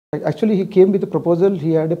Actually, he came with a proposal.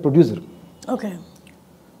 He had a producer. Okay.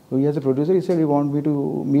 So he has a producer. He said he wanted me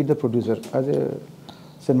to meet the producer as a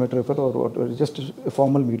cinematographer or just a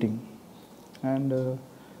formal meeting. And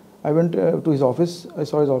I went to his office. I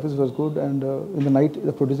saw his office was good. And in the night,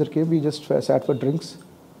 the producer came. We just sat for drinks,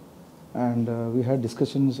 and we had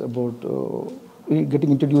discussions about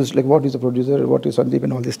getting introduced, like what is the producer, what is Sandeep,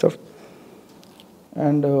 and all this stuff.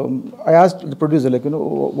 And I asked the producer, like,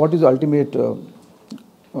 what is the ultimate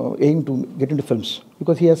aim to get into films,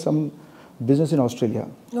 because he has some business in Australia.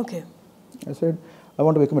 Okay. I said, I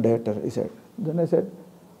want to become a director, he said. Then I said,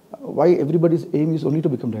 why everybody's aim is only to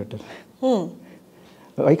become director?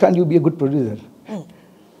 Why can't you be a good producer?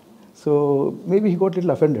 So maybe he got a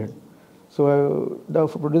little offended. So the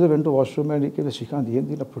producer went to washroom and he came to Srikanth,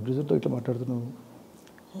 ఏంది నా ప్రొడ్యూసర్తో ఇట్లా మాట్లాడుతున్నావు?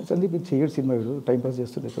 సందీప్ ఇది చేయడు cinema వీడు time pass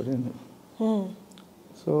చేస్తుండే.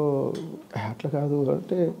 So అట్లా కాదు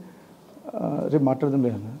అంటే రేపు మాట్లాడదాం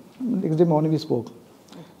లేదు. నెక్స్ట్ డే మార్నింగ్ ఈ స్పోక్.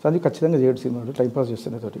 సందీప్ ఖచ్చితంగా చేయడు సినిమా టైం పాస్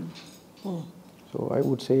చేస్తుండే తోటి. So I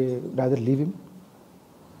would say rather leave him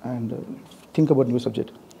and think about new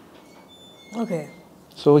subject. Okay.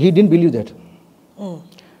 So he didn't believe that.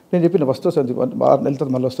 నేను చెప్పిన వస్తావు సందీప్ 6 నెలల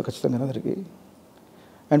తర్వాత మళ్ళీ వస్తా ఖచ్చితంగా అందరికి.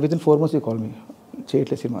 And with in 4 months you call me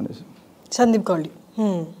చేయట్లేదు సినిమా అనేసి. Sandeep called you.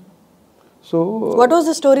 So what was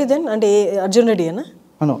the story then? అంటే అర్జున్ రెడ్డి అనా?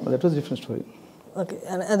 No, that was a different story. Okay,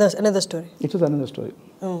 another story. It was another story.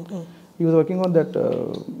 He was working on that,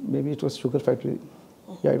 maybe it was sugar factory.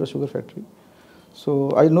 Yeah, it was sugar factory. So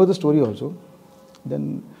I know the story also. Then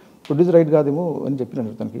producer right gademo ani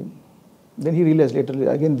cheppinanu tanaki. Then he realized later,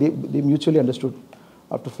 again they mutually understood.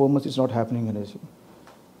 After 4 months it's not happening anesi.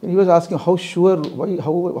 And he was asking how sure,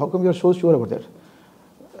 how come you are so sure about that?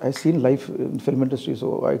 I've seen life in film industry, so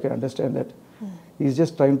I can understand that. He's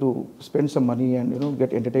just trying to spend some money and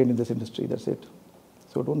get entertained in this industry. That's it.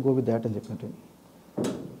 So don't go with that and చెప్పినట్టు.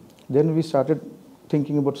 Then we started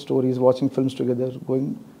thinking about stories, watching films together, going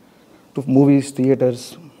to movies, theaters.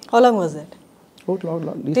 How long was that? Oh,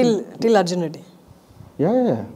 long. Till Arjun Reddy. Yeah.